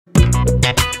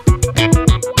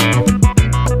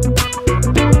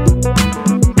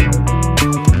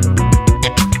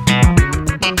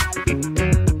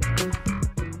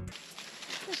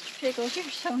Mr. Pickles, you're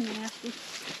so nasty.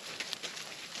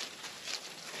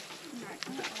 Alright,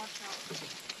 I'm gonna watch out.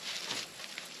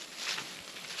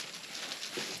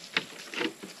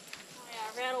 Oh yeah,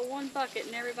 I rattle one bucket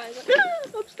and everybody's like, ah,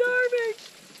 I'm starving.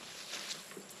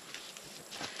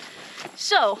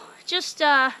 So, just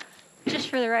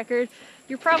for the record,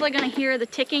 you're probably gonna hear the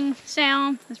ticking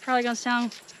sound. It's probably gonna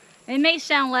sound, it may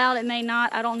sound loud, it may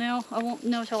not, I don't know. I won't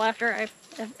know till after I've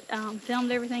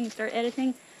filmed everything and start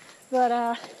editing.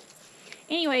 But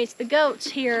anyways, the goats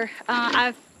here,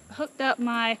 I've hooked up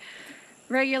my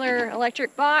regular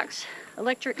electric box,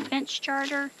 electric fence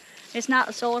charger. It's not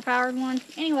the solar powered one.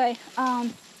 Anyway,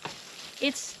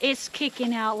 it's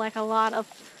kicking out like a lot of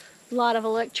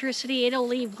electricity. It'll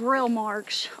leave grill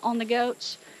marks on the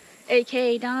goats,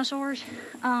 aka dinosaurs.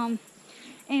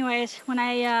 Anyways, when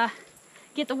I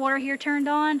get the water here turned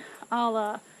on,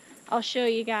 I'll show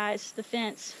you guys the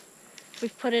fence.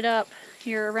 We've put it up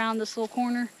here around this little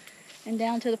corner and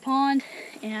down to the pond,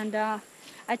 and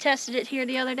I tested it here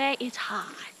the other day. It's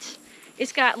hot.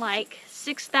 It's got like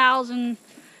 6,000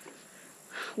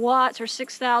 watts or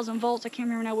 6,000 volts. I can't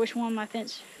remember now which one my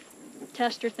fence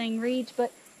tester thing reads,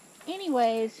 but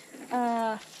anyways,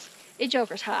 it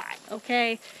joker's hot,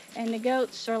 okay? And the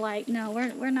goats are like, no,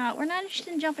 we're not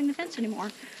interested in jumping the fence anymore.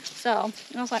 So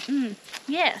I was like,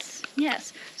 yes,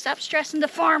 stop stressing the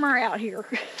farmer out here.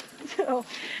 So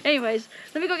anyways,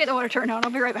 let me go get the water turned on. I'll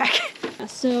be right back.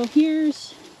 So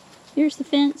here's the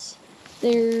fence.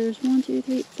 There's 1, 2,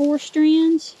 3, 4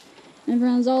 strands, and it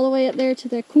runs all the way up there to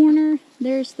the corner.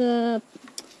 There's the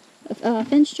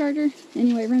fence charger.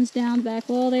 Anyway, it runs down the back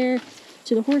wall there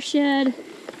to the horse shed,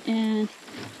 and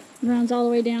runs all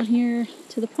the way down here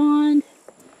to the pond.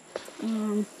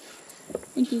 I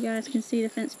think you guys can see the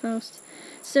fence post.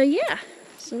 So yeah,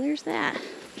 so there's that.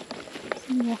 So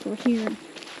let me walk over here and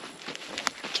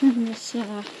turn this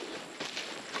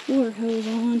water hose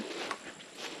on.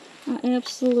 I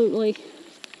absolutely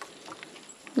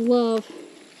love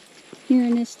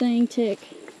hearing this thing tick.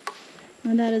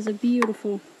 And that is a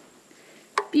beautiful,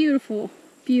 beautiful,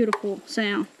 beautiful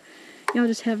sound. Y'all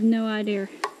just have no idea.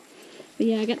 But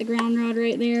yeah, I got the ground rod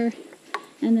right there,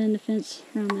 and then the fence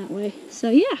around that way. So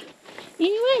yeah,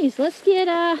 anyways, let's get,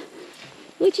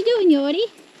 what you doing, Yorty?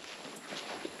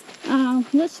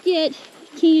 Let's get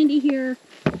Candy here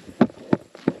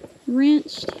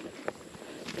rinsed,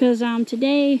 because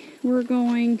today we're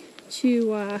going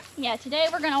to, today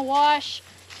we're going to wash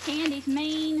Candy's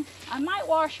mane. I might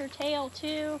wash her tail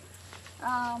too,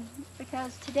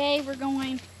 because today we're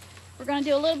going to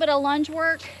do a little bit of lunge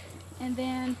work, and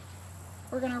then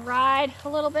we're going to ride a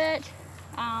little bit.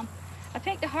 I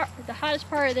picked the hottest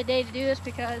part of the day to do this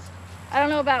because I don't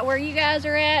know about where you guys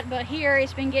are at, but here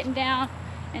it's been getting down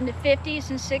in the 50s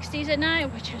and 60s at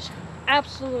night, which is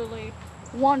absolutely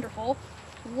wonderful.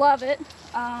 Love it.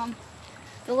 The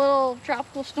little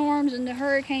tropical storms and the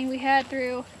hurricane we had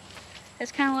through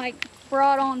has kind of like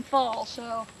brought on fall,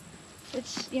 so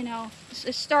it's, you know,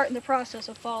 it's starting the process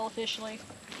of fall officially.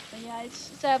 But yeah,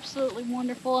 it's absolutely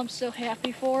wonderful. I'm so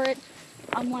happy for it.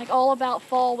 I'm like all about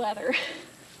fall weather.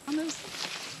 Hold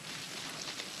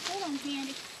on,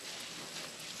 Candy.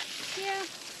 Yeah.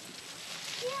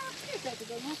 Here's that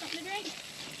good. Want something to drink?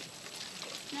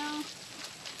 No.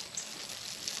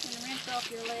 I'm gonna rinse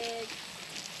off your leg.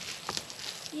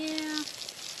 Yeah.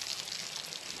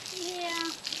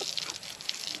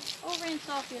 Oh, rinse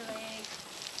off your leg.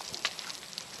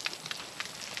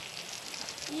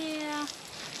 Yeah.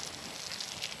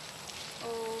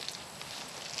 Oh.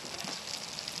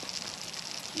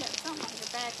 You got something on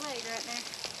your back leg right there.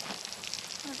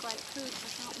 Looks like poop or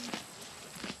something.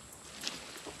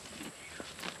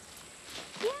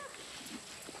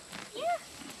 Yeah.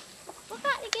 We're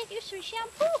about to get you some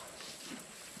shampoo.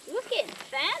 Looking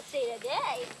fancy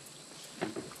today.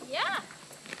 Yeah.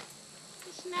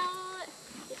 You smell it?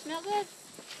 It smell good?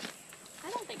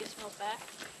 I don't think it smells bad.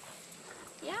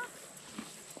 Yeah.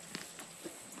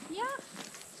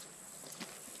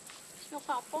 Smells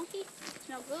all funky.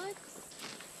 Smell good.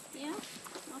 Yeah.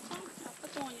 Awesome. I'll put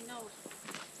it on your nose.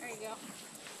 There you go.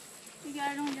 You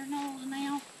got it on your nose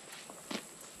now.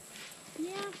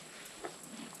 Yeah.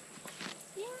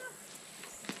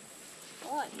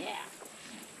 Oh yeah.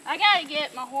 I gotta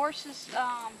get my horses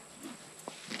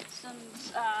some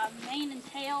mane and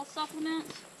tail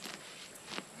supplements.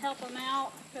 Help them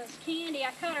out, because Candy,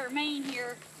 I cut her mane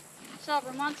here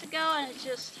several months ago, and it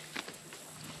just,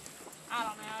 I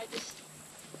don't know,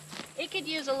 it could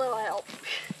use a little help.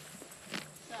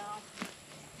 So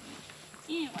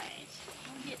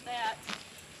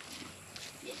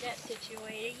that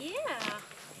situated. Yeah,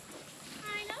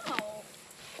 I know.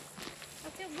 I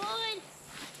feel good.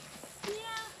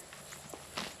 Yeah,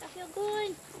 I feel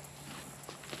good.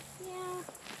 Yeah,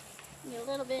 get a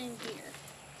little bit in here.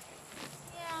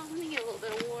 Yeah, let me get a little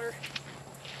bit of water.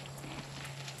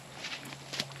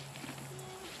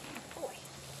 Yeah, boy, look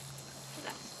at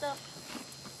that stuff.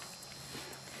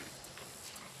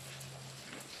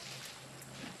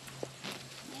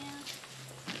 Yeah,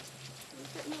 you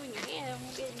quit moving your head and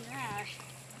we'll get in your eyes.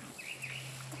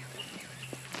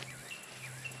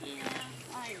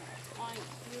 Yeah, I know.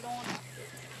 You don't like it.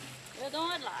 You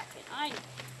don't like it.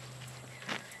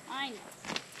 I know.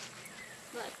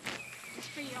 But it's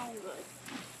for your own good.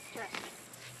 Trust me.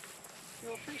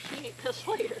 You'll appreciate this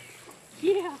later.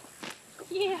 Yeah,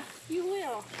 you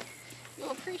will.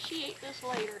 You'll appreciate this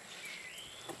later.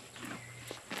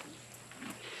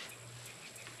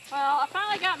 Well, I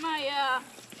finally got my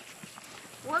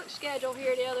work schedule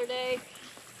here the other day,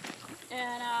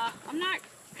 and I'm not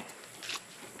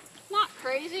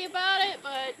crazy about it,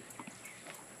 but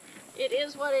it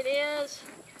is what it is.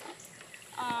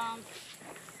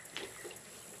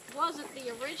 Wasn't the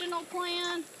original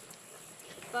plan,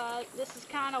 but this is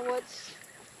kind of what's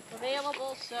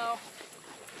available, so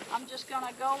I'm just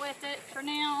gonna go with it for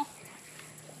now.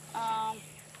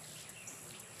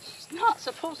 It's not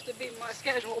supposed to be my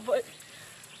schedule, but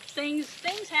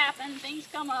things happen, things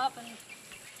come up, and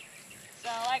so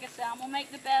like I said, I'm gonna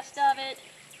make the best of it.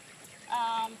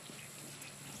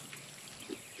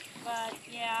 But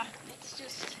yeah, it's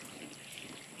just,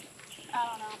 I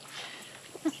don't know.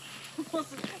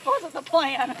 wasn't the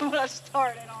plan when I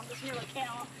started on this new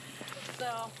account.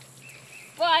 So,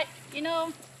 but you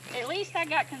know, at least I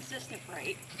got consistent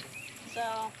freight.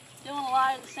 So doing a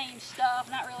lot of the same stuff,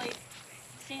 not really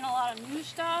seeing a lot of new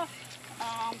stuff.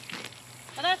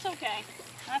 But that's okay.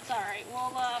 That's all right.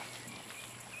 We'll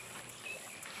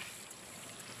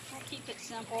keep it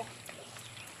simple.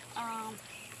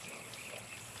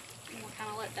 We'll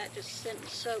kind of let that just sit and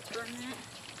soak for a minute.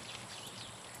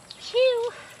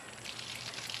 Phew.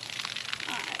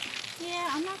 All right. Yeah,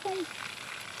 I'm not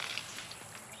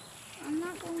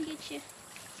gonna get you.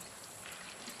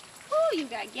 Oh, you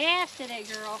got gas today,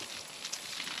 girl.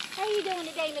 How you doing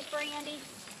today, Miss Brandy?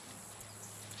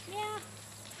 Yeah.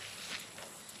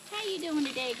 How you doing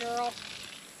today, girl?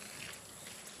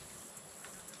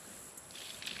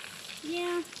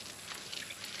 Yeah.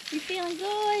 You feeling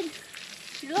good?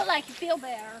 You look like you feel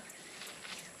better.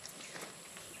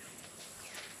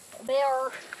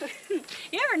 Better.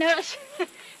 You ever notice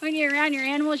when you're around your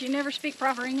animals, you never speak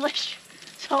proper English?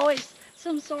 It's always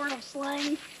some sort of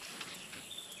slang.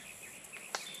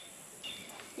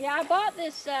 Yeah, I bought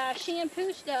this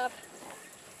shampoo stuff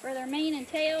for their mane and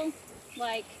tail,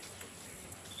 like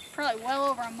probably well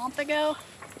over a month ago.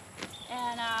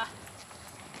 And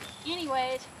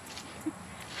anyways,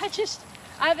 to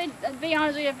be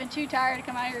honest with you, I've been too tired to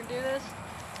come out here to do this.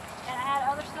 And I had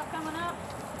other stuff coming up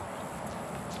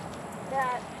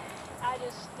that I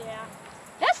just, yeah.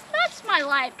 That's my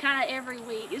life kind of every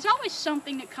week. There's always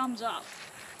something that comes up,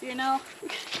 you know?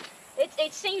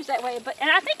 It seems that way, and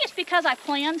I think it's because I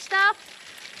plan stuff.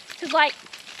 Because, like,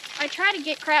 I try to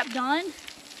get crap done,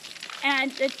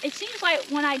 and it seems like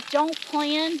when I don't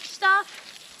plan stuff,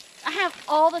 I have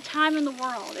all the time in the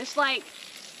world. It's like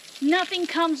nothing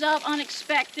comes up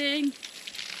unexpected,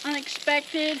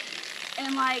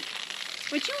 and like,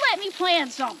 would you let me plan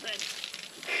something?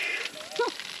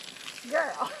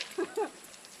 Girl,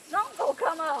 something will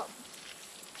come up.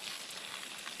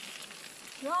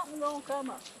 Something gonna come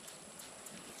up.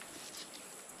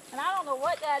 And I don't know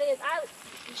what that is. I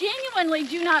genuinely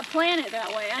do not plan it that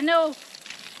way. I know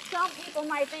some people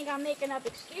might think I'm making up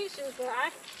excuses,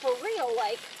 but for real,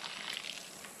 like,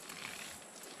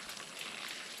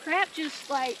 crap just,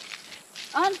 like,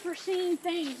 unforeseen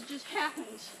things just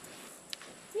happens.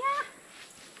 Yeah.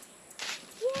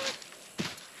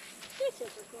 This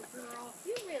is a good girl.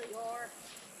 You really are.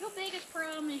 Your biggest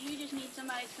problem is you just need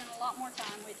somebody to spend a lot more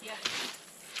time with you.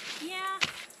 Yeah.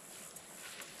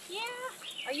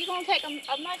 Are you going to take a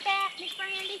mud bath, Miss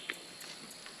Brandy?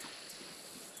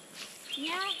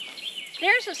 Yeah.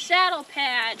 There's a saddle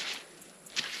pad.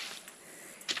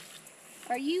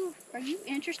 Are you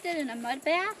interested in a mud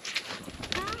bath?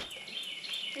 Huh?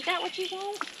 Is that what you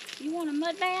want? You want a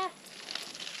mud bath?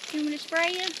 You want me to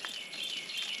spray you?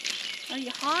 Are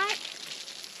you hot?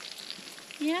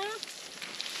 Yeah?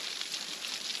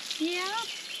 Yeah?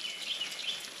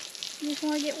 You just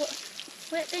want to get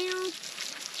wet down?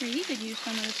 Here, you could use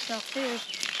some of this stuff too.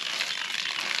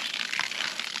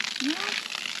 Yeah?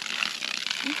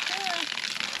 You could.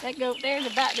 That goat there's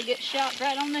about to get shot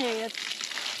right on the head.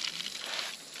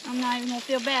 I'm not even gonna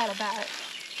feel bad about it.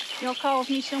 Y'all cause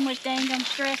me so much dang gum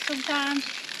stress sometimes.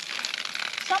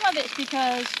 Some of it's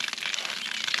because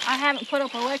I haven't put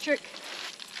up electric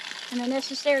in the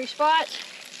necessary spots.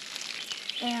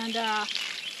 And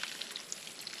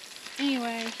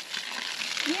anyway,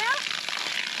 yeah.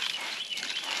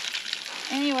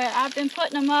 Anyway, I've been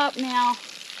putting them up now.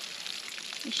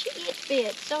 And she gets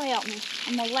fed, so help me.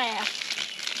 I'm gonna laugh.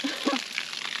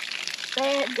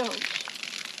 Bad goats.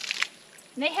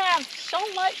 And they have so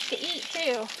much to eat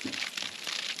too.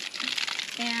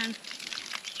 And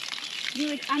I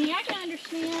mean, I can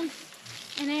understand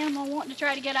an animal wanting to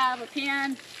try to get out of a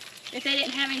pen if they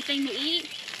didn't have anything to eat.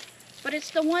 But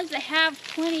it's the ones that have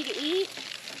plenty to eat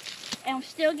and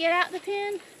still get out the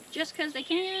pen just because they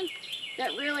can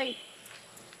that really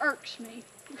irks me.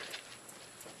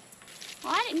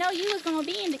 Well, I didn't know you was gonna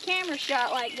be in the camera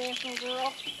shot like this, little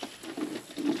girl.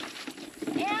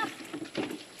 Yeah.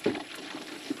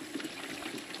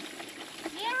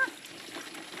 Yeah.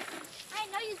 I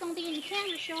didn't know you was gonna be in the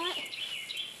camera shot.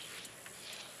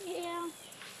 Yeah.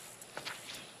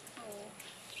 Oh.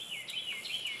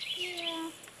 Yeah.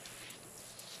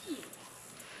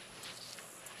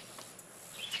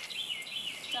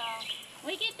 So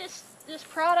we get this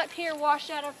product here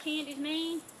washed out of Candy's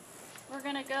mane. We're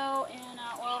gonna go and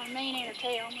well, her mane ain't her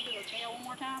tail. I'm gonna do her tail one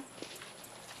more time.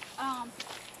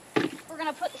 We're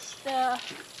gonna put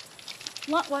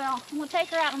well, I'm gonna take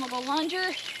her out and I'm gonna go lunge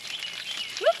her.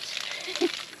 Whoops.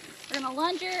 We're gonna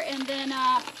lunge her and then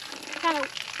kind of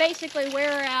basically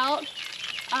wear her out.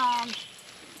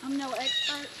 I'm no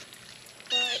expert,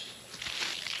 but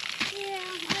yeah,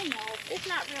 I know. It's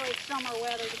not really summer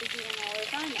weather to be doing all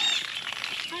this. I know.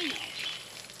 I know.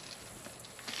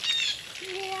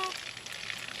 Yeah.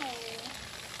 Oh.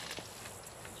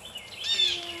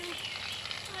 Yeah.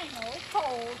 I know. It's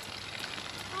cold.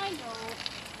 I know.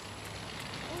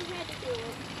 We had to do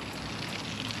it.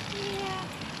 Yeah.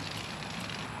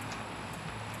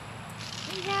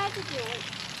 We had to do it.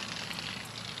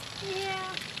 Yeah.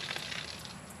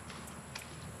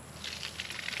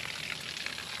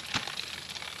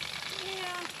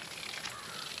 Yeah.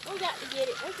 We got to get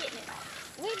it. We're getting it off.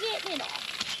 We're getting it off.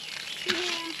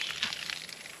 Yeah.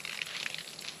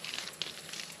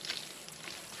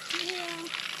 Yeah.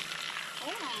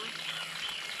 Hold on.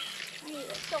 I need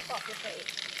to soak off your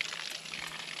face.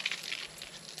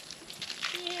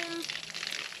 Yeah.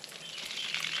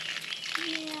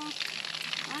 Yeah.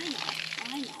 I know.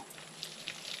 I know.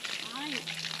 I know.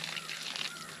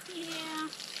 Yeah.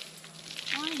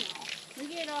 I know. We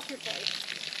get it off your face.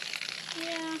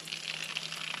 Yeah.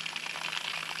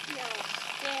 You got a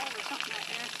scab or something like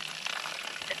that.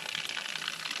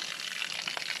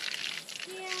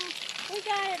 Yeah. We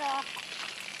got it off.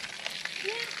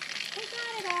 Yeah. We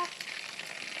got it off.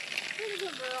 You're a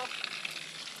good girl.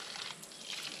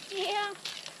 Yeah.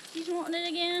 You wanting it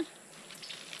again?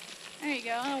 There you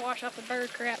go. I'll wash off the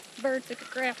bird crap. Bird took a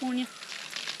crap on you.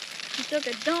 You took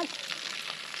a dump.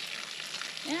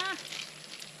 Yeah.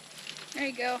 There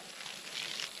you go.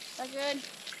 Is that good?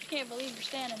 I can't believe you're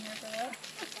standing there for that.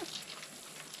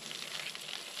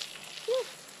 Whew.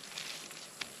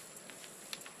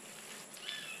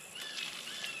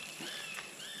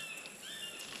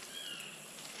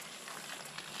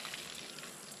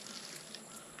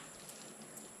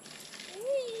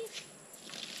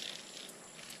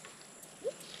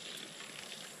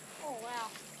 Oh wow.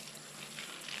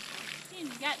 You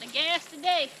got the gas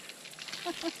today.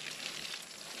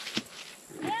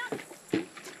 Yeah.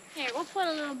 Here, we'll put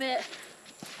a little bit.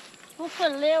 We'll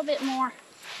put a little bit more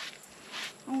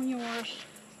on yours.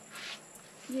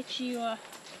 Get you a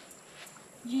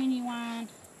genuine,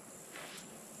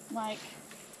 like,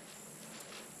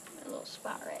 a little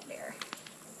spot right there.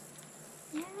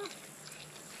 Yeah.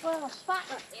 Well, a spot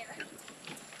right there.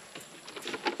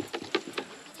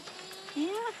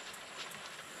 Yeah.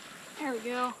 There we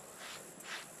go.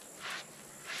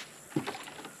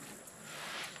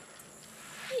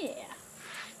 Yeah.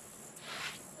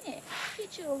 Yeah.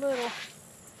 Get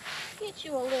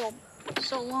you a little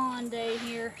salon day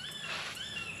here.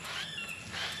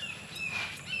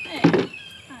 Yeah.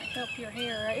 Might help your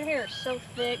hair. Your hair is so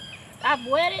thick. I've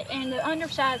wet it and the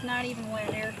underside's not even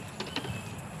wet here.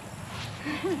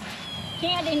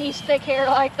 Candy needs thick hair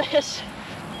like this.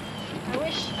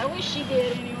 I wish she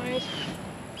did anyways.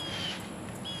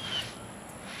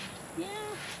 Yeah.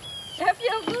 That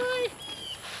feels good.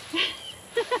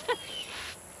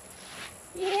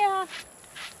 Yeah.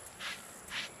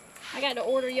 I got to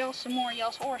order y'all some more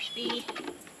y'all's horse feed.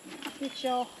 Get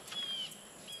y'all.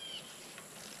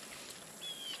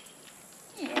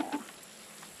 Yeah.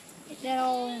 Get that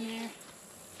all in there.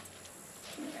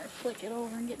 There. flick it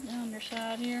over and get the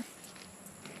underside here.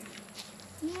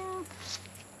 Yeah.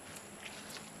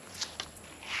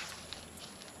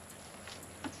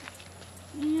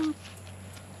 Yeah.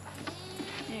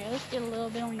 Yeah, let's get a little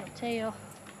bit on your tail.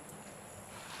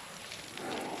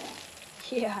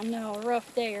 Yeah, I know, a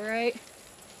rough day, right?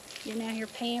 Getting out here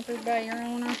pampered by your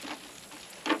owner.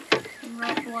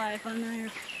 Rough life, I know.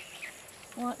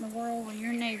 What in the world will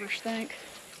your neighbors think?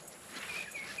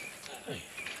 But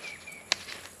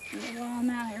while I'm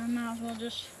out here, I might as well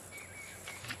just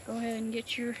go ahead and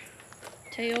get your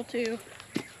tail too.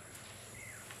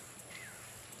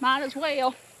 Might as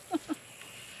well.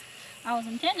 I was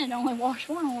intending to only wash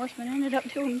one horse, but I ended up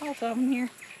doing both of them here.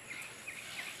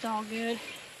 It's all good.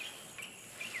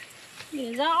 It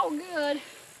is all good.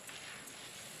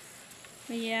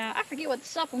 But yeah, I forget what the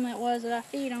supplement was that I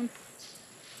feed them.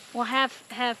 Well, have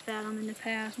fed them in the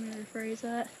past. Let me rephrase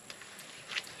that.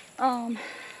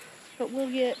 But we'll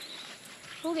get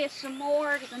some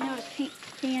more because I noticed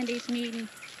Candy's needing.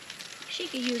 She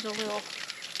could use a little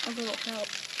help.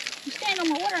 You stand on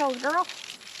my water hose, girl.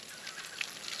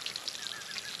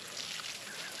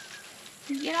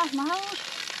 You get off my hose.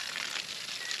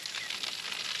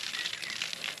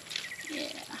 Yeah.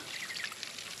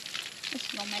 This is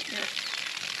gonna make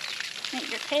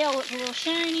your tail look a little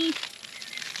shiny.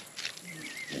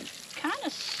 Kind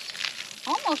of,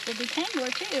 almost a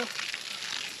detangler too.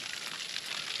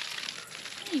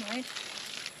 Anyways,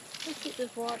 let's get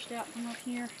this washed out from up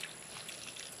here.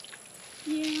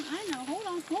 Yeah, I know. Hold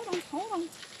on. Hold on,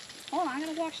 I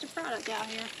gotta wash the product out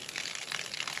here.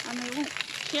 I mean, it won't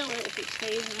kill it if it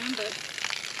stays in, but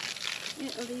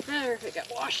it would be better if it got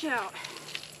washed out.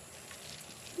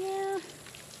 Yeah.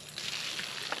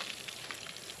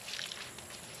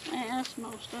 That's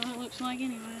most of it, looks like,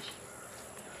 anyways.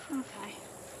 Okay.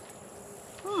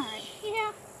 Alright,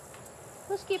 yeah.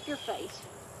 Let's skip your face.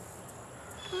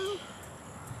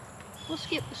 We'll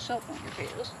skip the soap on your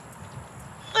face.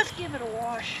 Let's give it a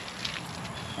wash.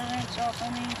 Rinse off, I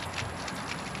mean.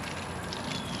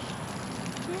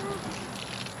 Yeah.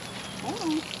 Hold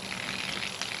on.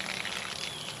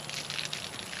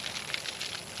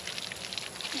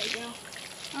 There you go.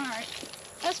 Alright.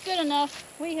 That's good enough.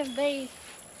 We have bathed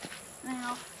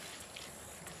now.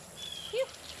 Phew.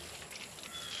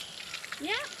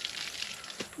 Yeah?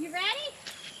 You ready?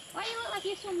 Why you look like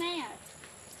you're so mad?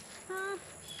 Huh?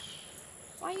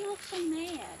 Why you look so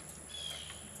mad?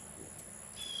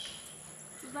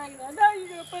 She's like, I know you're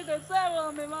gonna put that saddle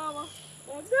on me, Mama.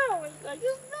 I know it. I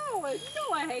just know it. You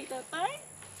know I hate that thing.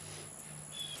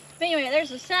 But anyway,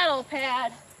 there's a saddle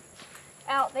pad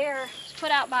out there. It's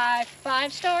put out by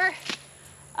 5 Star.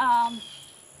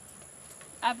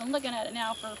 I've been looking at it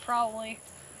now for probably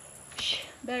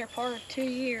better part of 2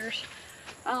 years.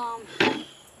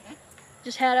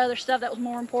 Just had other stuff that was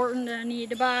more important that I needed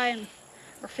to buy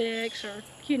or fix, or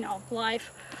you know,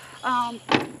 life.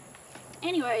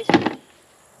 Anyways,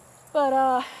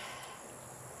 but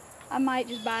I might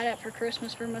just buy that for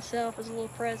Christmas for myself as a little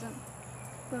present.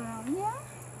 But yeah,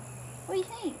 what do you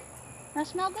think? That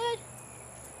smell good?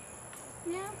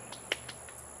 Yeah.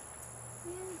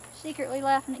 Secretly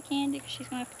laughing at Candy because she's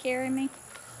gonna have to carry me.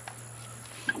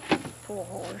 Poor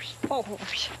horse. Poor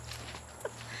horse.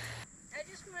 I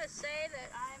just want to say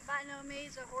that I'm by no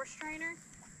means a horse trainer,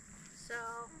 so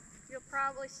you'll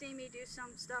probably see me do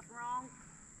some stuff wrong.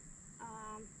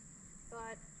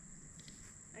 But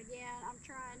again, I'm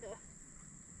trying to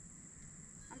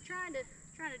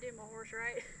do my horse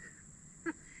right.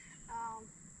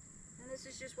 And this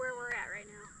is just where we're at right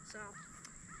now. So,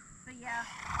 but yeah,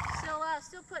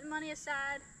 still putting money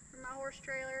aside for my horse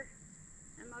trailer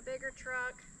and my bigger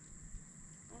truck.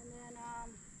 And then,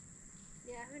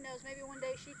 yeah, who knows? Maybe one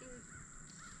day she can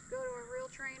go to a real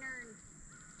trainer and,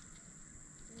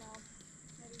 you know,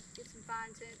 maybe get some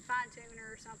fine tuner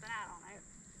or something.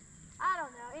 I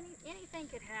don't know. Anything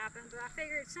could happen, but I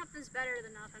figured something's better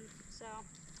than nothing. So,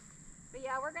 but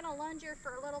yeah, we're gonna lunge her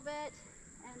for a little bit,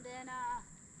 and then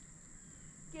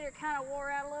get her kind of wore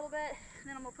out a little bit. And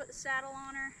then I'm gonna put the saddle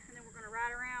on her, and then we're gonna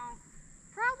ride around.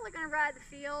 Probably gonna ride the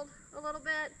field a little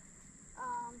bit,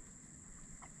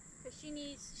 because she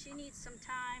needs some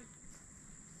time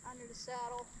under the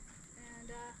saddle. And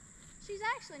she's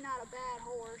actually not a bad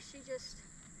horse. She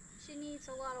needs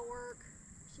a lot of work.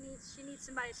 She needs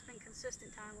somebody to spend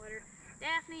consistent time with her.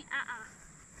 Daphne,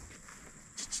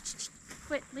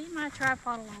 Quit, leave my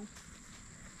tripod alone.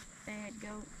 Bad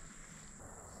goat.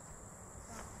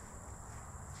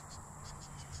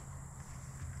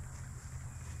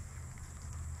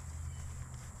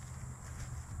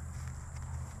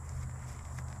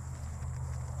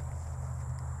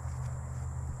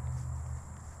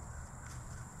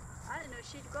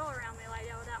 she'd go around me like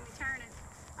that without me turning.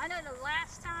 I know the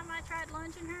last time I tried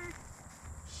lunging her,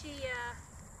 she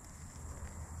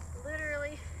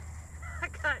literally, I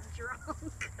got drunk.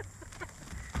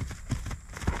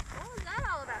 What was that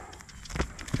all about?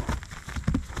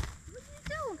 What are you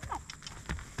doing? Come on.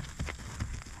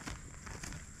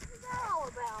 What was that all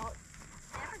about?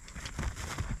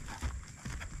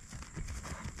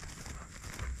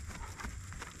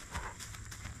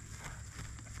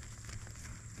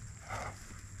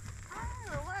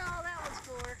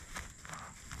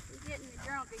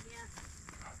 Again.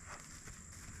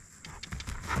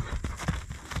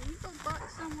 You go buck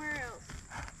somewhere else.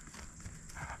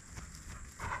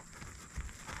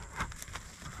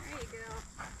 There you go.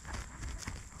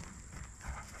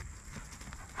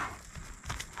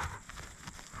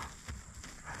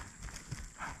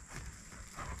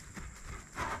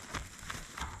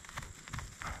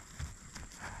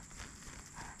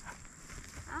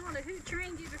 I don't know who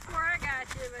trained you before I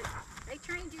got you, but they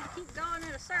trained you to keep going in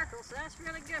a circle, so that's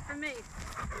really good for me.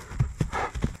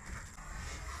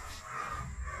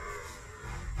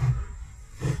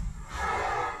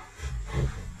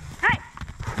 Hey!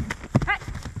 Hey!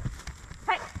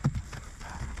 Hey!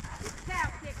 You cow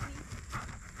kicked me.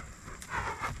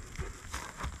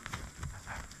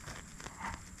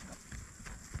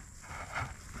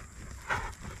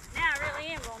 Now I really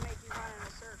am going to make you run in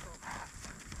a circle.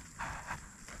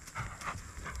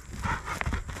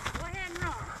 Go ahead and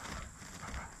run.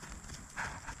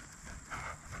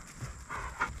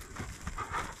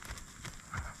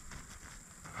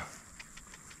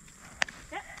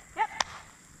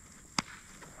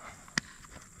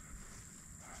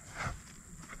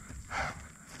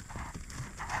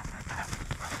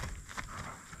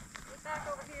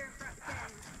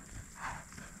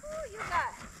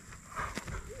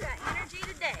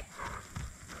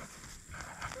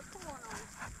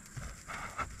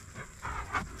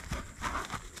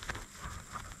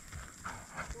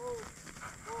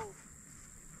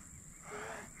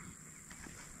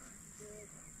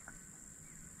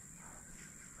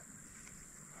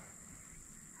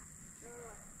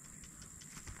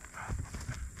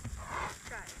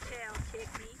 Kick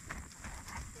me.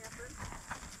 Shepherd.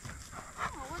 I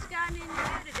don't know what's gotten in you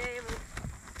today, but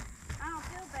I don't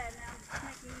feel bad now. I'm just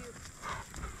making you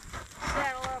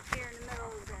saddle up here in the middle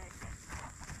of the day.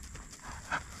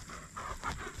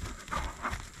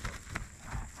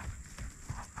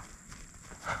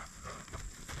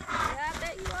 Yeah, I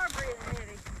bet you are breathing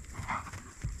heavy.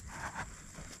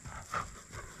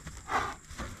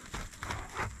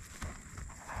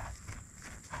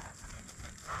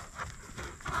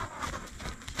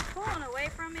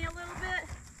 From me a little bit.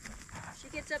 She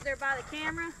gets up there by the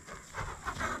camera.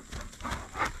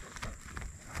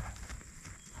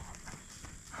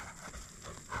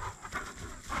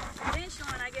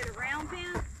 Eventually when I get a round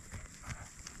pin,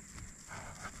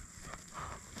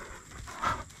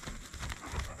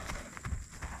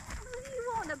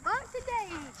 you want a buck today,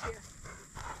 ain't you?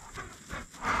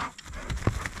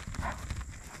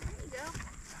 There you go.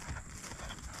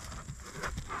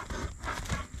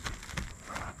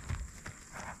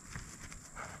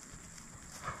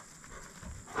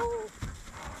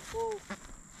 Whoa.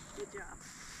 Good job.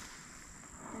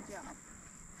 Good job.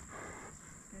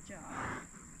 Good job.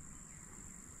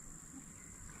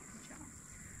 Good job.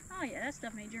 Oh yeah, that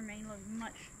stuff made your mane look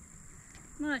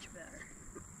much better.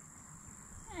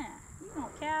 Yeah, you gonna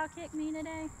cow kick me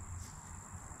today?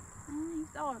 You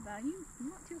thought about it. You're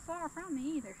not too far from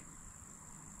me either.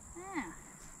 Yeah.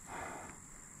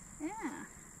 Yeah.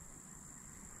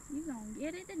 You gonna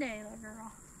get it today, little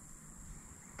girl.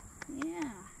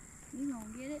 Yeah. You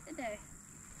gonna get it today.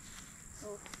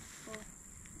 Oh.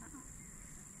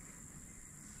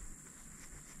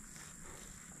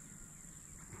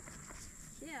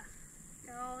 Yeah,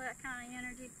 got all that kind of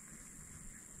energy.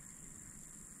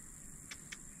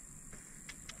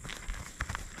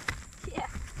 Yeah,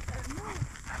 better move.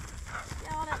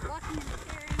 Got all that bucking and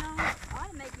carrying on. I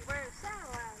ought to make you wear a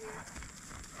saddle out here.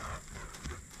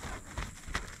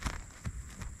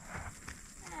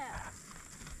 Yeah,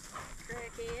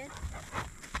 crackhead.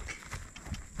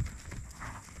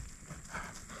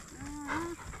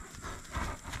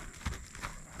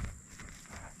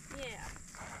 Yeah.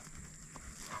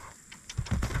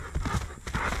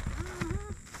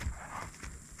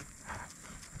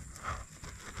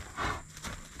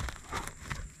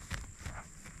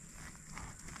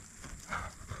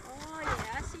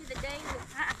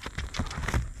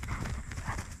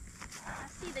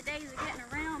 Days of getting a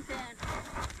round pin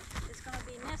is going to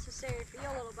be necessary if you're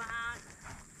a little behind.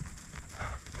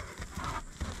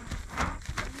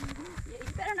 Yeah,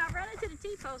 you better not run into the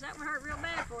T-post. That would hurt real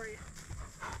bad for you.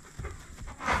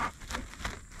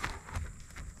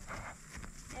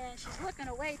 and she's looking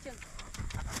away to me.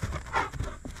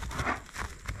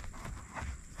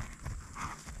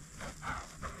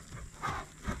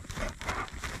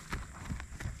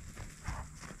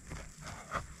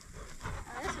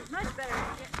 This is much better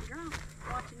than getting drunk,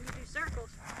 watching you do circles.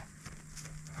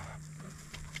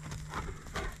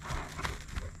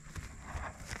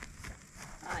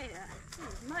 Oh yeah, this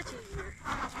is much easier.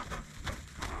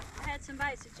 I had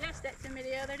somebody suggest that to me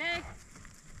the other day.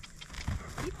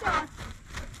 Keep going.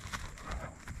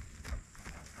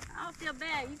 I don't feel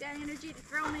bad. You got energy to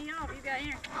throw me off. You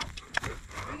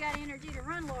got energy to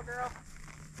run, little girl.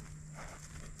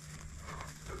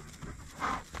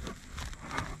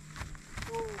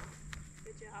 Whoa,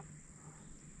 good job.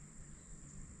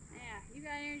 Yeah, you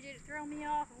got energy to throw me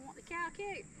off and want the cow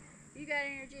kick. You got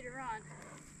energy to run.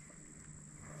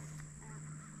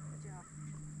 Good job.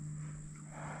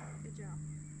 Good job.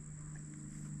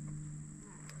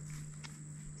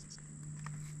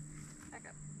 Back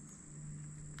up.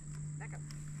 Back up.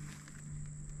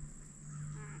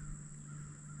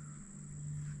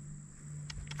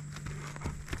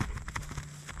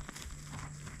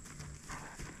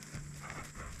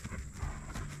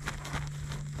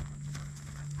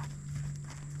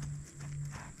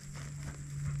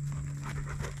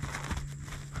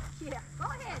 Yeah, go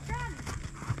ahead, try me.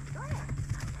 Go ahead.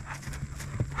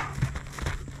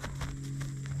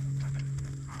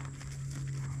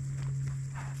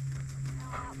 Now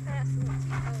out past the little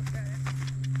T-post there.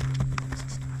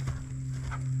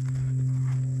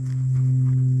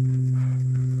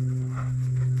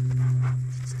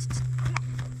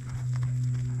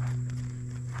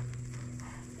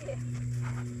 Yeah,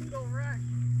 you go run.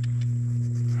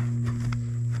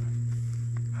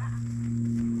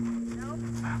 Nope.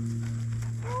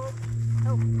 Whoa.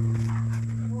 Oh.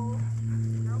 Whoa.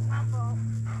 Nope, my fault.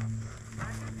 I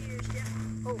confused you.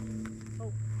 Oh.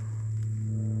 Oh.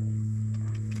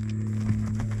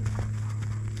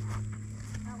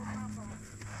 That was my fault.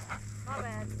 My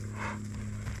bad.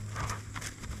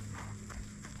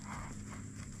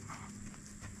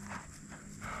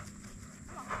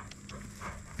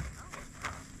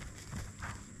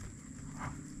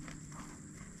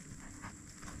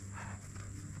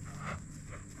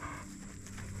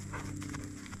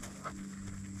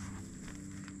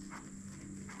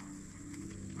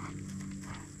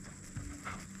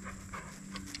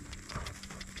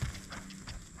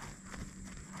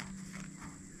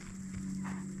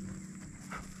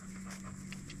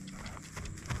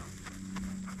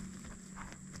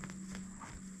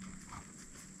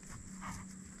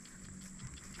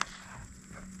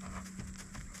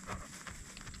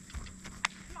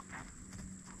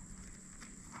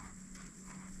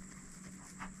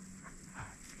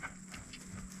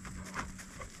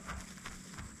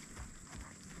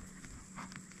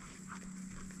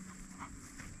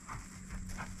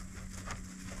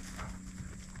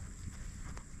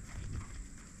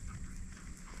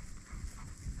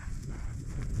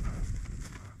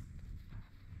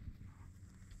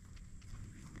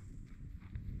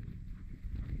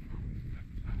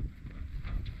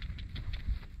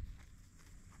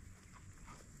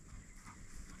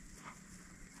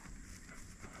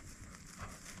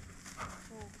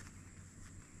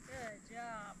 Good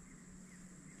job.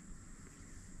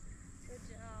 Good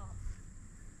job.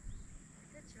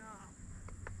 Good job.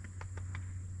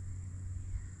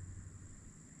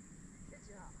 Good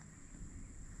job.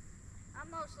 I'm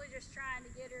mostly just trying to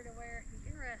get her to where you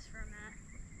can rest for a minute.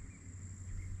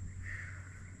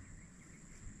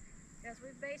 Because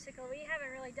we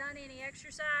haven't really done any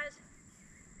exercise.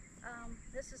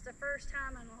 This is the first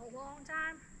time in a long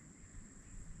time.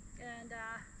 And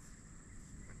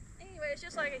anyway, it's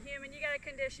just like a human. You got to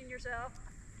condition yourself.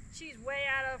 She's way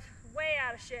out of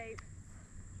shape.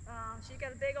 She's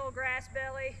got a big old grass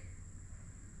belly,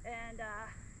 and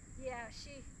yeah,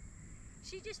 she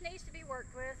just needs to be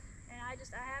worked with. And I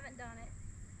haven't done it.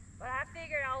 But I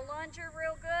figured I'll lunge her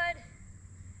real good,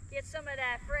 get some of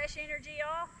that fresh energy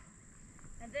off,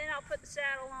 and then I'll put the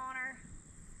saddle on her.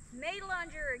 May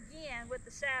lunge her again with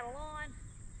the saddle on,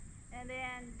 and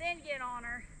then get on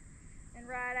her and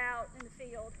ride out in the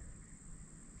field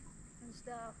and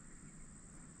stuff.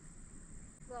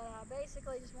 But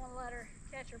basically just want to let her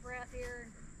catch her breath here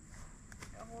and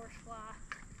a horse fly.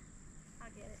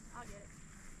 I'll get it. I'll get it.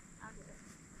 I'll get it.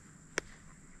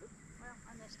 Oop, well,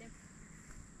 I missed him.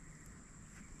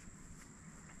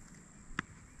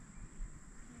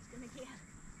 Missed him again.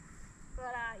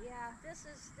 But yeah, this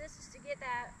is to get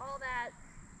all that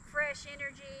fresh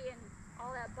energy and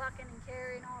all that bucking and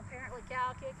carrying on. Apparently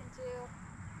cow kicking too.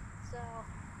 So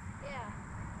yeah,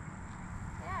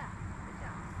 yeah, good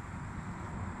job.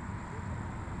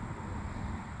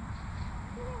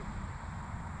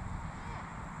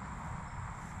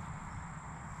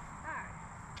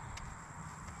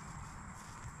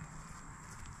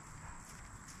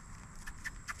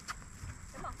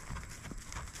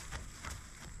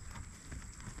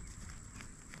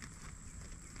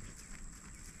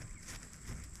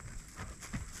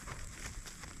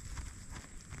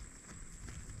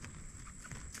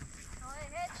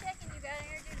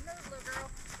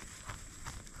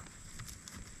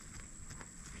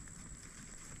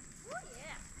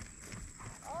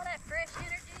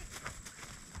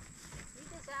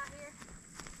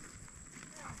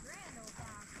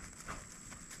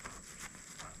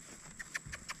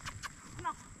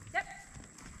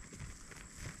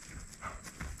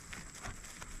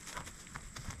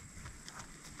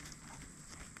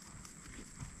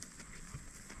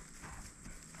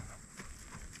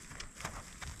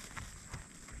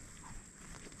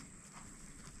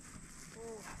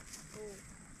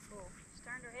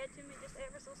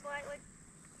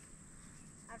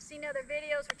 seen other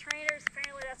videos with trainers.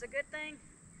 Apparently that's a good thing.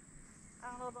 I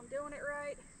don't know if I'm doing it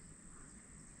right,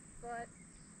 but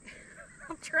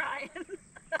I'm trying.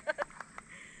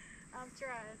 I'm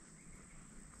trying.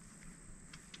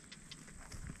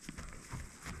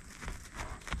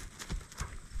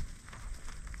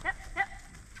 Yep, yep.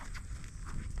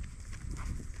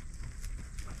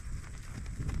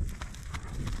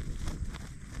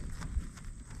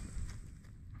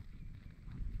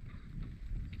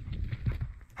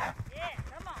 Yeah,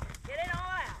 come on, get it all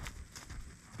out.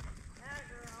 That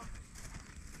girl.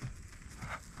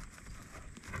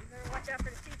 You better watch out for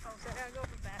the T-posts. I gotta go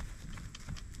for that.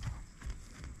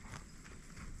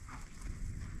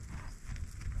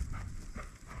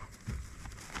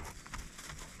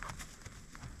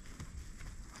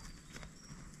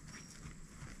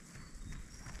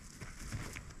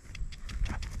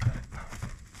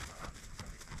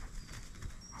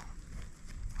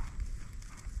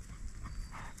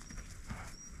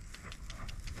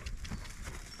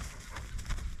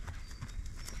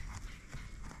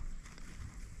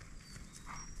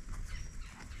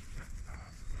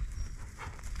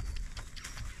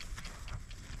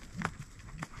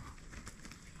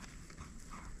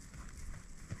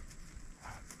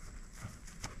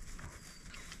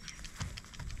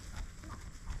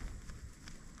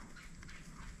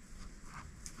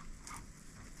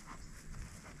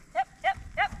 Yep, yep,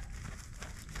 yep.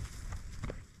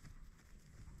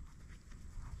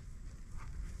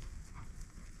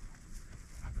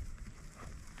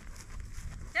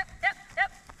 Yep, yep,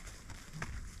 yep.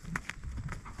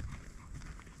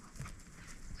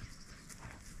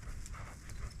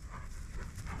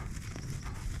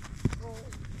 Oh,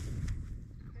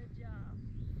 good job.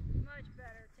 Much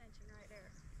better attention right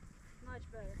there. Much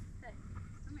better. Hey,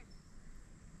 come here.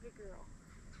 Good girl.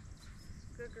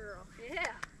 Good girl.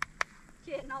 Yeah.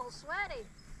 Getting all sweaty.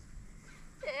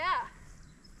 Yeah.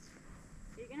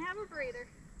 You can have a breather.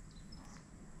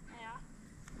 Yeah.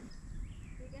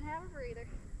 You can have a breather.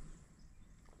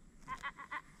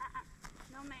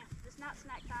 No ma'am, it's not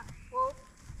snack time. Whoa,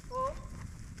 whoa.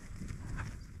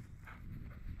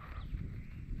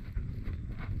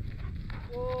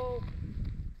 Whoa.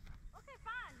 Okay,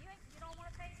 fine. You don't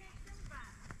want to pay attention?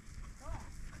 Fine. Go on.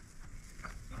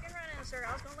 You can run in, sir.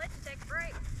 I was going to let you take a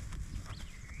break.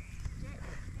 You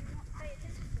want to pay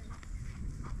attention to me.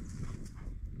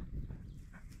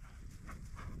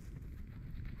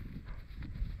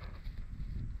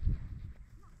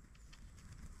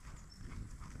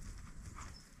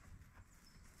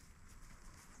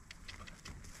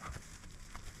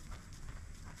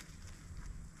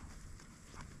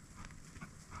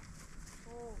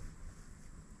 Oh,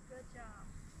 good job.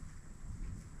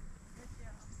 Good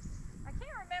job. I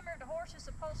can't remember if the horse is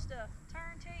supposed to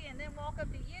turn to you and then walk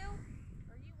up to you,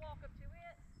 or you walk up to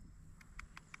it.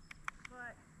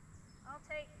 But I'll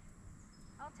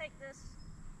take this.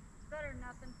 It's better than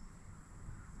nothing.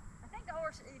 I think if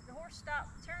the horse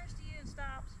turns to you and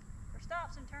stops, or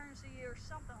stops and turns to you, or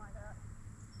something like that.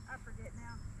 I forget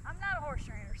now. I'm not a horse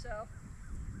trainer, so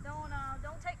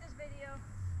don't take this video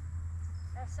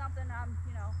as something I'm,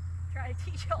 trying to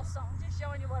teach y'all something. Just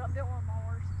showing you what I'm doing with my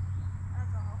horse.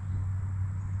 That's all.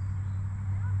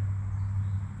 Yeah.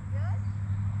 Good?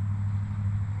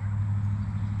 Yeah.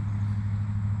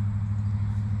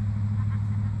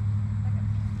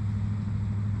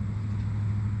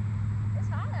 It's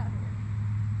hot out here.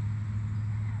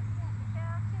 Yeah, you want the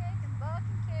cow kick and buck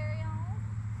and carry on.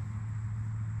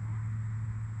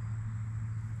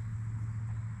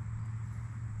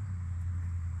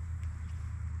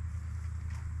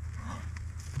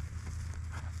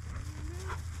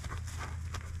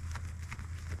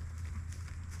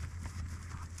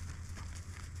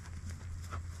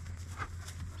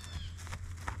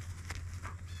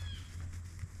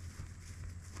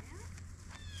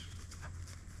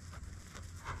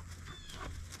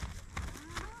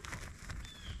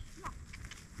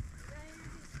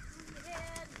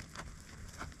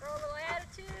 Throw a little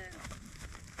attitude.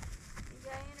 You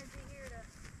got energy here to.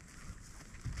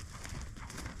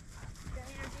 You got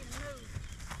energy to move.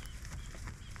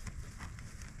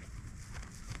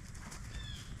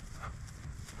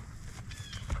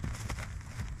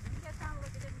 You got time to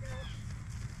look at them girls.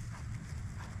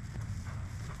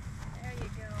 There you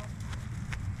go.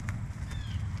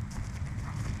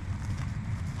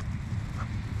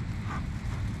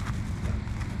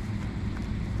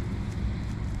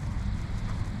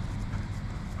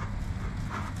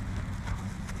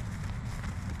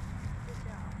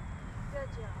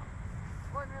 Good job.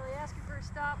 Wasn't really asking for a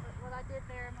stop, but what I did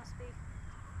there must be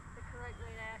the correct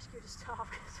way to ask you to stop,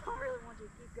 because I really want you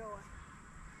to keep going.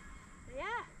 But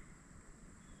yeah,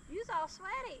 You was all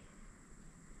sweaty.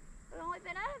 We've only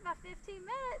been at it about 15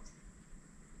 minutes.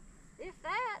 If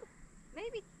that,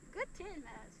 maybe good 10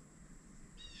 minutes.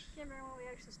 Can't remember when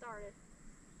we actually started.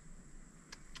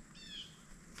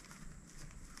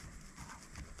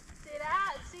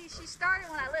 See, she started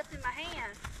when I lifted my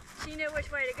hand. She knew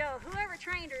which way to go. Whoever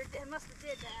trained her, they must have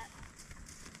did that.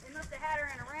 They must have had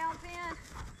her in a round pen.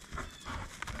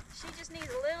 She just needs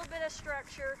a little bit of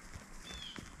structure.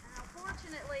 And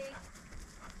unfortunately,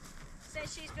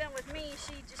 since she's been with me,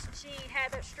 she ain't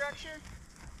had that structure.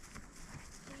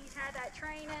 She ain't had that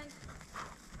training.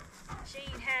 She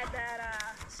ain't had that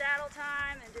saddle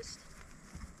time, and just,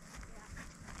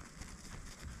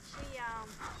 yeah.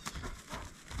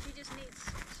 She just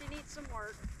needs some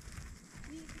work.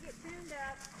 Needs to get tuned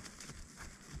up.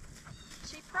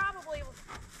 She probably will,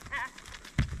 I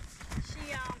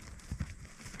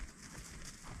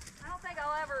don't think I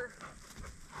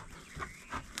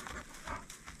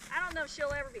don't know if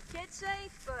she'll ever be kid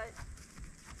safe, but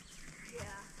yeah,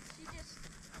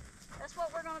 that's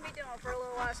what we're gonna be doing for a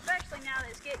little while, especially now that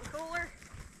it's getting cooler.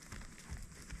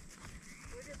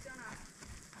 We're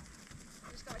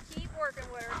just gonna keep working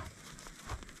with her.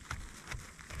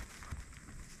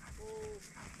 Oh,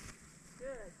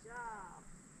 good job.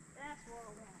 That's what I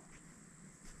want.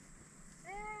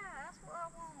 Yeah, that's what I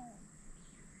want.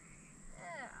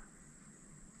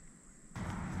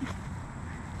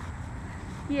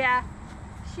 Yeah.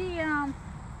 Yeah,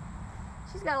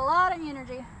 she's got a lot of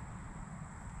energy.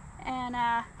 And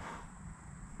I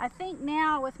think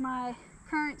now with my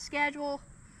current schedule,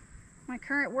 my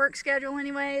current work schedule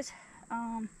anyways,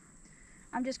 I'm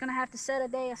just gonna have to set a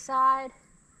day aside,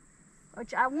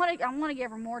 which I want to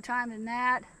give her more time than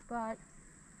that, but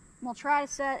I'm gonna try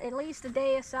to set at least a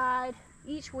day aside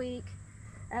each week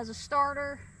as a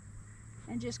starter,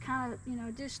 and just kind of, you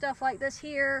know, do stuff like this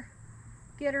here,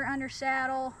 get her under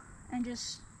saddle, and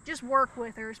just work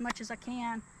with her as much as I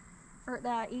can for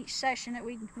that each session that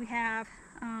we have.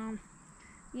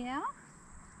 Yeah,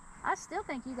 I still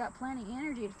think you got plenty of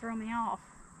energy to throw me off.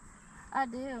 I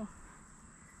do,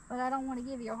 but I don't want to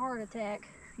give you a heart attack,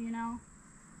 you know.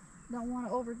 Don't want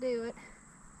to overdo it,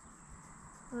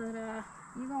 but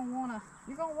you're gonna want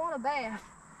a bath.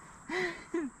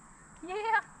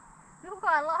 Yeah, you've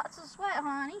got lots of sweat,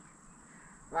 honey.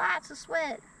 Lots of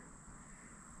sweat.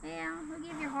 Yeah, we'll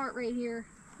give your heart rate here.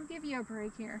 We'll give you a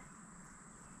break here.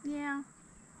 Yeah,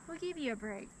 we'll give you a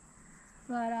break.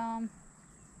 But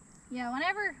yeah,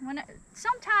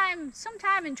 sometime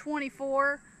in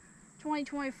 2024,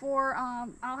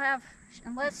 I'll have,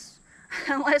 unless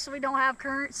we don't have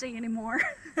currency anymore,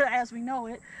 as we know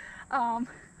it.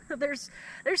 There's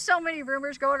so many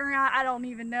rumors going around. I don't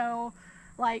even know.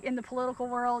 Like, in the political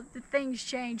world, things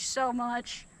change so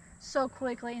much, so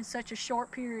quickly in such a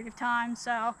short period of time.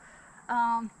 So,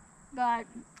 but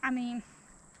I mean,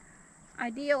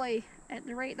 ideally, at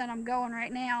the rate that I'm going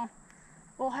right now,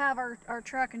 we'll have our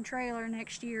truck and trailer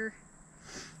next year.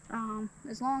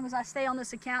 As long as I stay on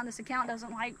this account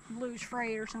doesn't like lose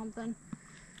freight or something.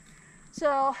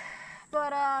 So,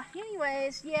 but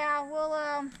anyways, yeah,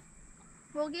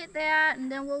 we'll get that,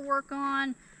 and then we'll work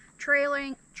on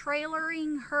trailering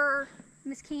her,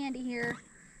 Miss Candy here.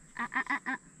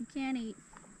 You can't eat.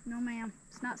 No, ma'am.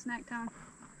 It's not snack time.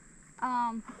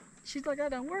 She's like, I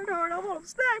done worked hard. I want a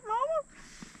snack,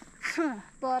 Mama.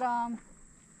 But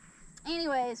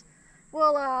anyways,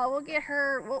 we'll get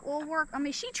her. We'll work. I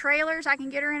mean, she trailers. I can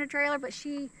get her in a trailer, but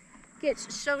she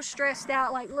gets so stressed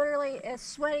out. Like, literally, as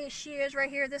sweaty as she is right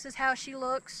here, this is how she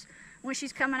looks when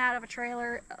she's coming out of a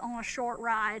trailer on a short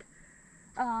ride.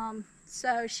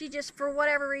 So she just, for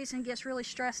whatever reason, gets really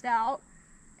stressed out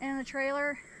in the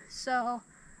trailer. So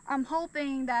I'm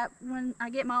hoping that when I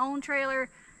get my own trailer,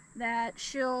 that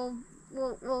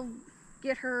we'll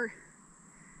get her,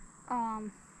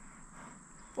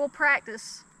 we'll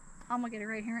practice. I'm gonna get it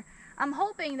right here. I'm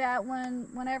hoping that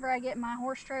whenever I get my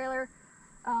horse trailer,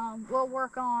 we'll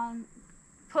work on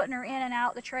putting her in and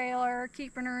out the trailer,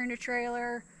 keeping her in the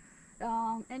trailer,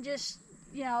 and just,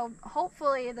 you know,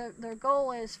 hopefully the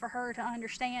goal is for her to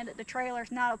understand that the trailer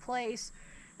is not a place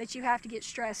that you have to get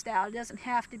stressed out. It doesn't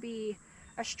have to be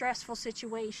a stressful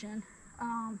situation.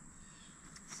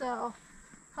 So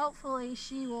hopefully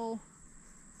she will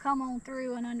come on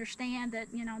through and understand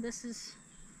that, you know, this is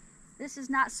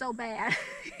not so bad,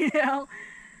 you know.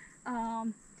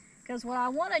 Because what I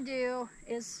want to do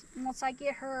is, once I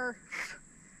get her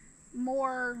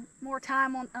more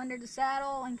time under the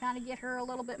saddle and kind of get her a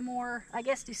little bit more, I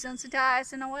guess,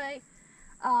 desensitized in a way,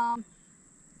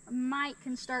 Mike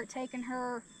can start taking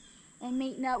her and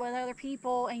meeting up with other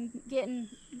people and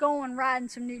riding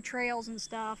some new trails and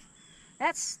stuff.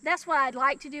 that's what I'd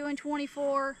like to do in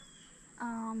 24.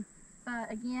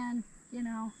 But again, you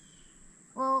know,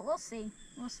 well, we'll see.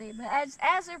 We'll see. But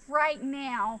as of right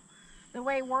now, the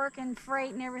way work and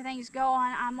freight and everything's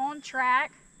going, I'm on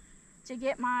track to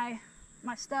get my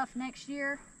stuff next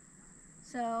year.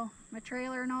 So my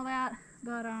trailer and all that.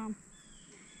 But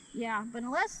yeah. But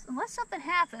unless something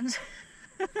happens,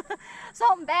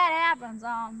 something bad happens,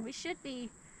 we should be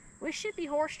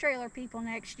horse trailer people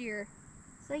next year.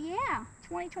 So yeah,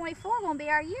 2024 gonna be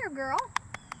our year, girl.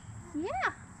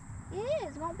 Yeah, it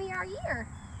is gonna be our year.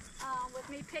 With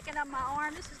me picking up my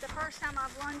arm, this is the first time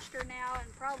I've lunged her now in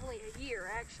probably a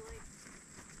year, actually.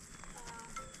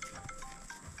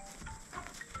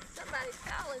 Somebody's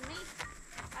calling me.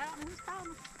 I don't know who's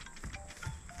calling.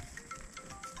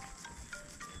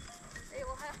 They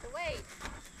will have to wait.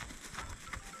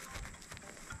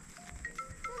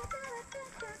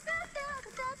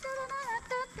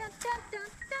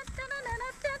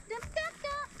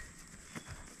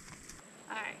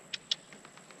 Alright.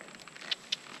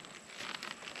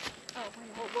 Oh,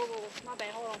 whoa, my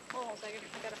bad. Hold on a second.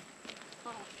 I gotta,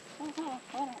 hold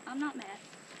on. I'm not mad.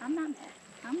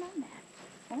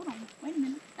 Hold on. Wait a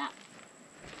minute. Stop.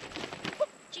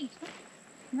 Jeez.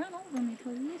 Run over me,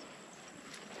 please.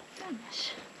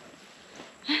 Goodness.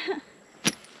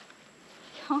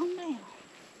 Calm down.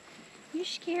 You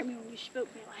scared me when you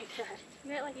spoke me like that.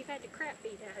 You act like you've had the crap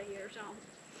beat out of you or something.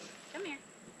 Come here.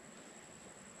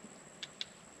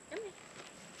 Come here.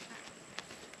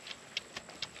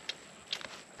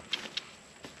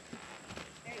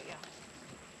 There you go.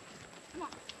 Come on.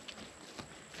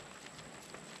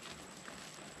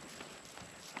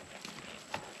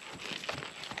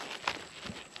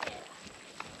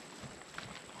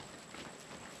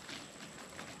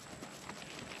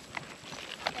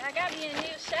 Yeah, I got me a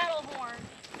new saddle horn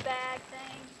bag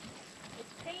thing.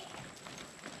 It's pink.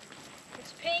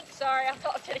 It's pink. Sorry, I'm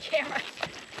talking to the camera.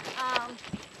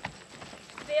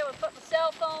 To be able to put my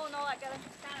cell phone and all that kind of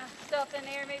stuff in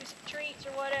there, maybe some treats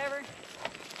or whatever.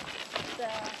 So,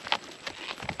 yeah.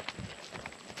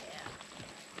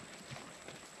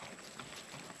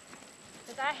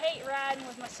 Because I hate riding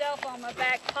with my cell phone in my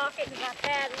back pocket, because I've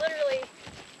had literally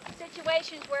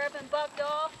situations where I've been bucked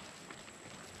off.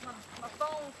 My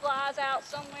phone flies out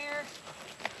somewhere.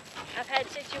 I've had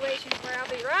situations where I'll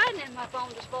be riding and my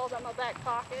phone just falls out my back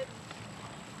pocket.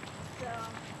 So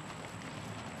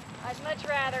I'd much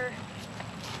rather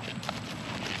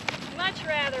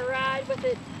ride with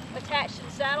it attached to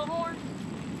the saddle horn.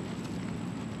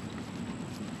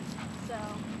 So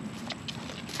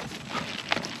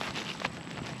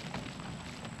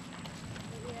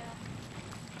yeah.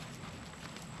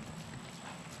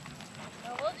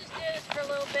 Well, we'll just do this for a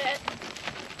little bit.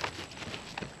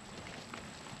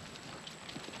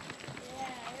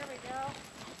 Yeah, here we go.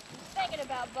 Just thinking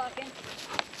about bucking.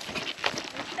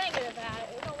 Just thinking about it.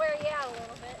 It's gonna wear you out a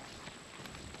little bit.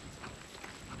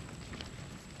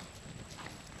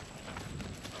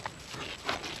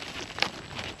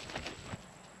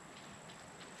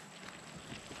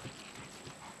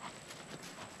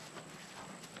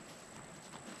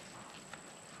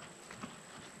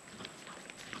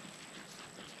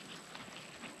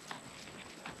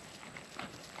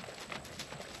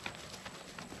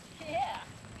 Yeah.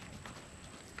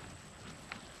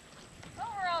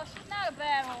 Overall, she's not a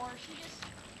bad horse. She just,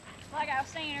 like I was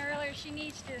saying earlier, she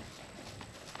needs to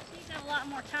have a lot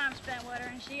more time spent with her,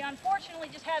 and she unfortunately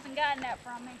just hasn't gotten that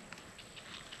from me.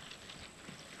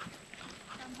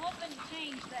 So I'm hoping to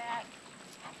change that.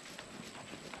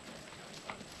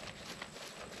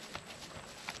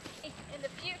 In the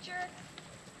future,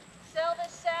 sell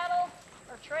this saddle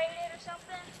or trade it or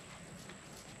something,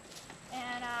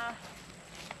 and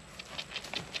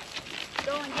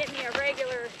go and get me a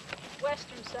regular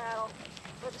Western saddle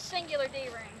with a singular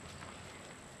D-ring.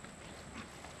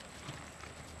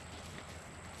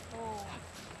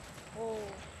 Oh.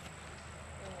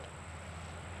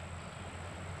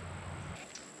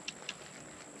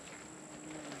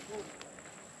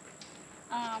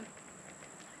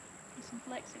 Get some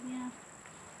flex again.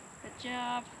 Good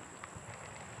job.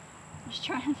 Just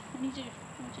trying. I want you to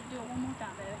do it one more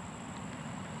time, baby.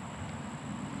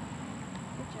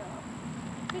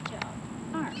 Good job.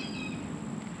 All right.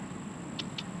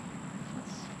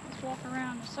 Let's walk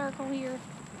around the circle here.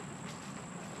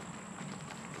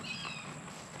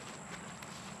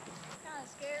 Kind of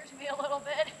scares me a little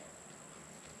bit.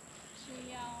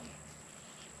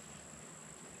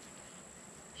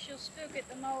 She'll spook at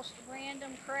the most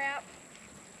random crap,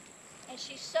 and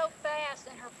she's so fast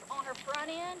on her front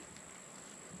end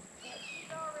that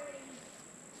she's already.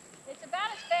 It's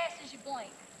about as fast as you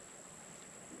blink.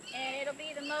 And it'll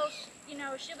be the most, you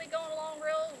know, she'll be going along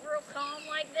real calm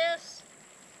like this.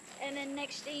 And then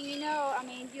next thing you know, I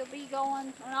mean, you'll be going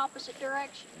in opposite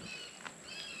direction.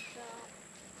 So,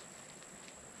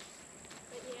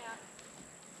 but yeah.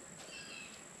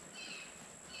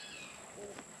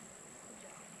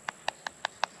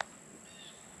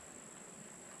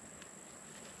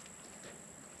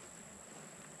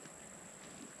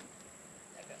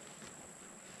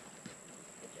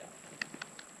 Good job.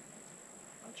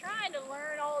 I'm trying to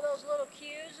learn all those little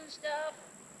cues and stuff,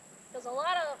 because a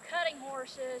lot of cutting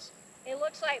horses, it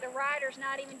looks like the rider's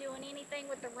not even doing anything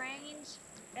with the reins,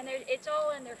 and it's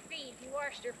all in their feet. If you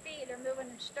watch their feet, they're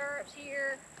moving in stirrups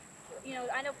here. You know,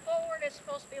 I know forward is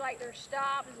supposed to be like their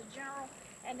stop as a general,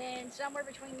 and then somewhere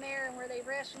between there and where they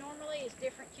rest normally is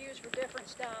different cues for different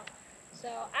stuff. So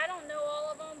I don't know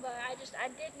all of them, but I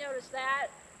did notice that,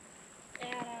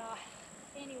 and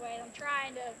anyway, I'm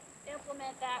trying to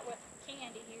implement that with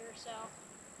Candy here, so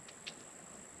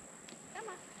come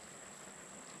on.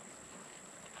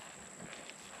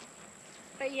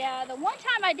 But yeah, the one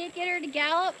time I did get her to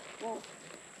gallop, well,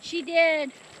 she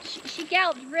did. She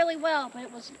galloped really well, but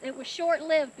it was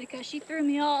short-lived because she threw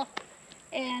me off.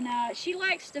 And she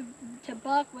likes to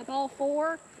buck with all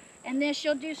four, and then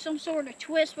she'll do some sort of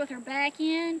twist with her back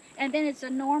end, and then it's a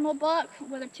normal buck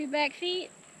with her two back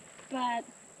feet. But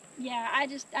yeah, I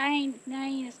ain't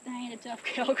a tough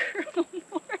cowgirl no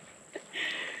more.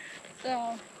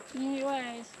 So,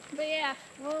 anyways, but yeah,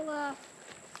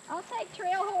 I'll take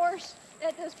trail horse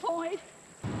at this point.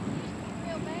 It used to be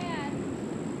real bad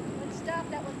with stuff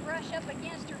that would brush up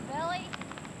against her belly.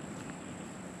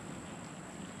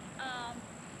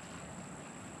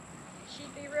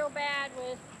 She'd be real bad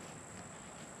with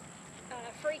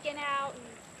freaking out and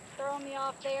throwing me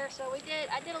off there. So I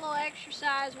did a little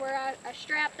exercise where I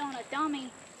strapped on a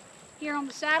dummy here on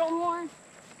the saddle horn.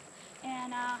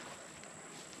 And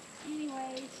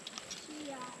anyways,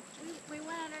 we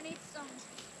went underneath some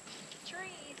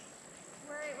trees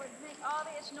where it would make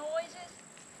obvious noises.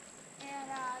 And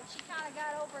she kind of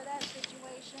got over that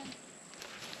situation.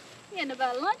 Getting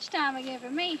about lunchtime again for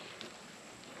me.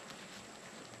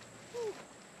 Whew.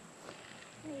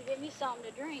 Need to get me something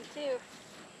to drink too.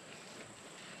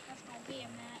 That's gonna be a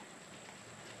minute.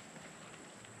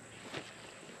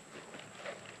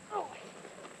 Oh.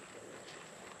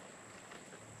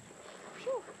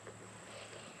 Whew.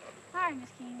 Hi, Miss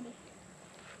Candy.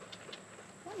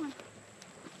 Come on.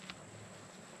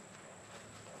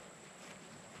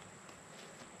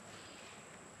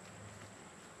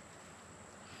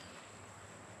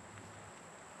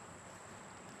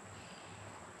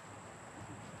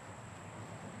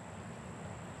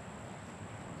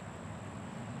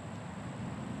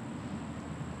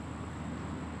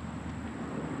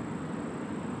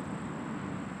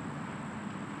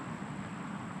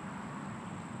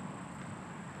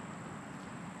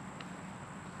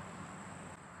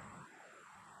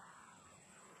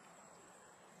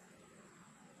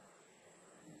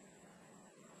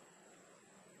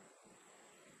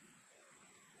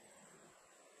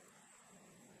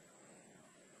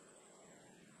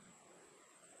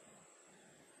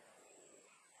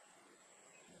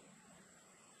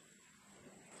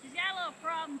 She's got a little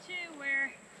problem too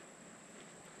where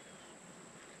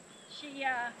she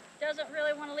doesn't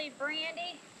really want to leave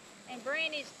Brandy, and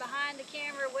Brandy's behind the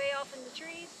camera way off in the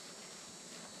trees.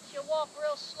 She'll walk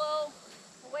real slow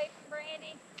away from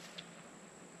Brandy.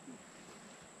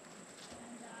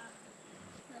 And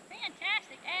it's a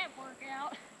fantastic ab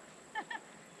workout.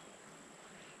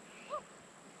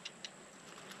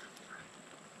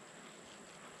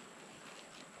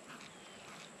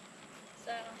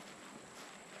 So,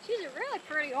 she's a really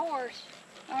pretty horse.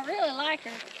 I really like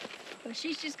her. But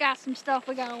she's just got some stuff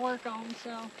we gotta work on,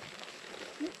 so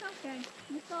it's okay.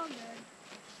 It's all good.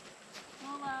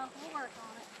 We'll work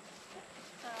on it.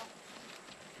 So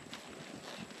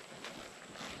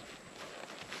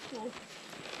cool.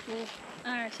 Cool.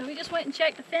 Alright, so we just went and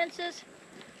checked the fences.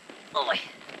 Boy.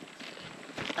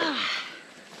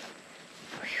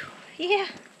 Yeah.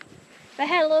 If I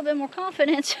had a little bit more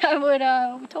confidence, I would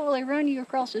totally run you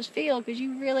across this field because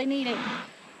you really need it.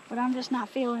 But I'm just not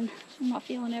feeling,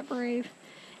 that brave.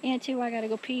 And too, I gotta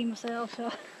go pee myself, so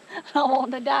I don't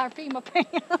want to die or pee my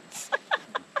pants.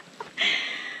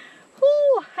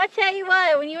 Whew, I tell you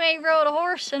what, when you ain't rode a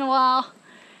horse in a while,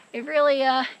 it really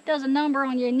does a number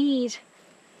on your knees.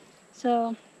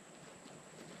 So,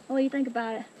 what do you think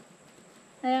about it?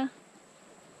 Yeah?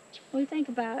 What do you think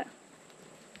about it?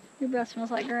 Your breath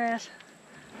smells like grass.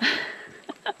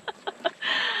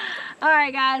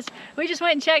 Alright guys, we just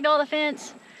went and checked all the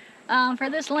fence. For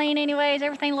this lane anyways,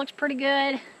 everything looks pretty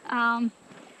good.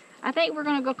 I think we're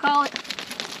gonna go call it.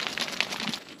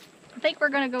 I think we're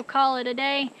gonna go call it a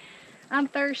day. I'm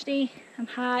thirsty, I'm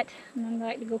hot, and I'm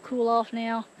like to go cool off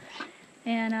now.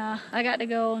 And I got to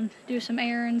go and do some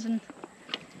errands, and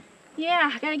yeah,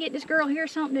 I gotta get this girl here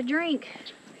something to drink,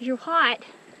 because you're hot.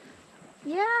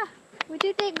 Yeah, we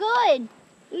did good.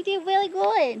 You did really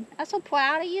good. I'm so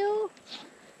proud of you.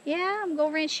 Yeah, I'm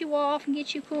gonna rinse you off and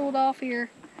get you cooled off here.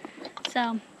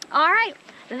 So, all right,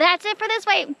 that's it for this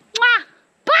week. Mwah!